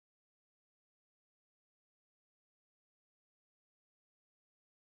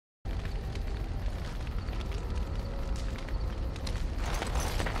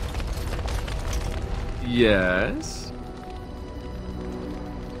Yes?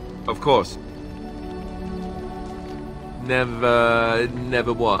 Of course.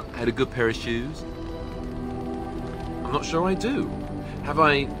 Never what? Had a good pair of shoes? I'm not sure I do. Have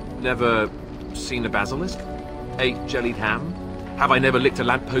I never seen a basilisk? Ate jellied ham? Have I never licked a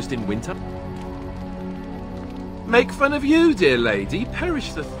lamppost in winter? Make fun of you, dear lady.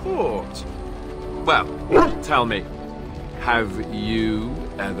 Perish the thought. Well, tell me, have you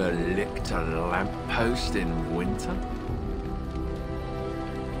ever licked a lamppost in winter?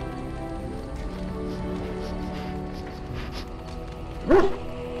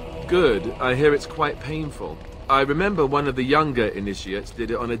 Good. I hear it's quite painful. I remember one of the younger initiates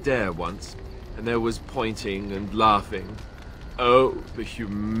did it on a dare once, and there was pointing and laughing. Oh, the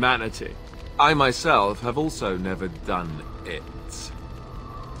humanity. I myself have also never done it.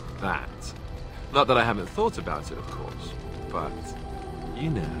 That. Not that I haven't thought about it, of course, but you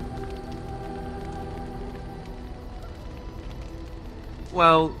know.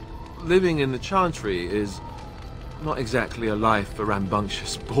 Well, living in the Chantry is not exactly a life for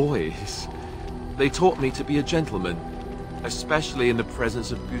rambunctious boys. They taught me to be a gentleman, especially in the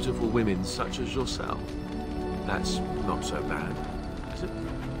presence of beautiful women such as yourself. That's not so bad, is it?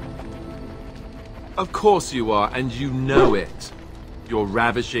 Of course you are, and you know it. You're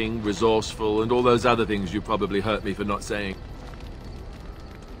ravishing, resourceful, and all those other things you probably hurt me for not saying.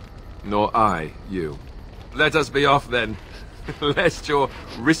 Nor I, you. Let us be off then, lest your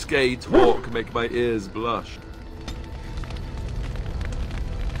risque talk make my ears blush.